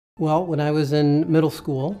Well, when I was in middle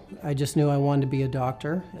school, I just knew I wanted to be a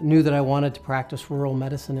doctor. I knew that I wanted to practice rural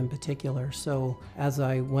medicine in particular. So as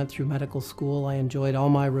I went through medical school, I enjoyed all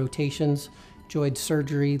my rotations, enjoyed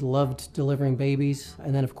surgery, loved delivering babies,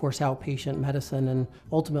 and then of course outpatient medicine, and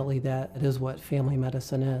ultimately that is what family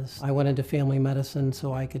medicine is. I went into family medicine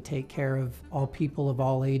so I could take care of all people of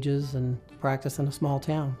all ages and practice in a small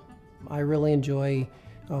town. I really enjoy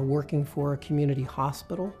working for a community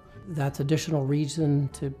hospital. That's additional reason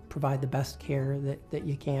to provide the best care that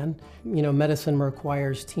you can. You know, medicine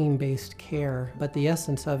requires team-based care, but the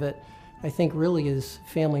essence of it, I think, really is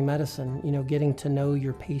family medicine. You know, getting to know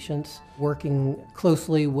your patients, working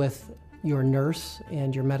closely with your nurse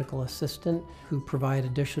and your medical assistant who provide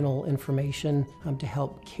additional information to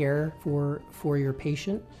help care for your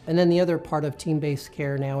patient. And then the other part of team-based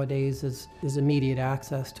care nowadays is immediate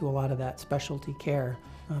access to a lot of that specialty care.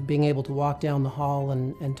 Being able to walk down the hall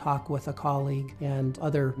and talk with a colleague and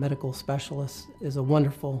other medical specialists is a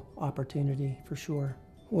wonderful opportunity for sure.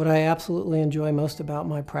 What I absolutely enjoy most about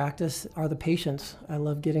my practice are the patients. I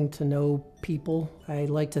love getting to know people. I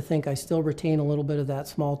like to think I still retain a little bit of that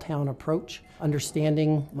small town approach.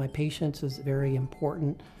 Understanding my patients is very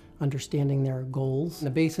important. Understanding their goals. The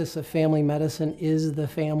basis of family medicine is the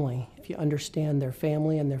family. If you understand their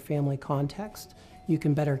family and their family context, you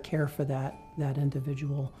can better care for that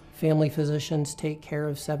individual. Family physicians take care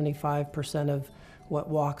of 75% of what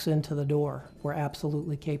walks into the door. We're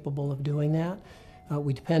absolutely capable of doing that.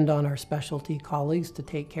 We depend on our specialty colleagues to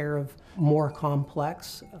take care of more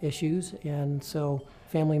complex issues, and so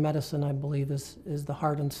family medicine, I believe, is the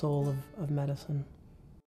heart and soul of medicine.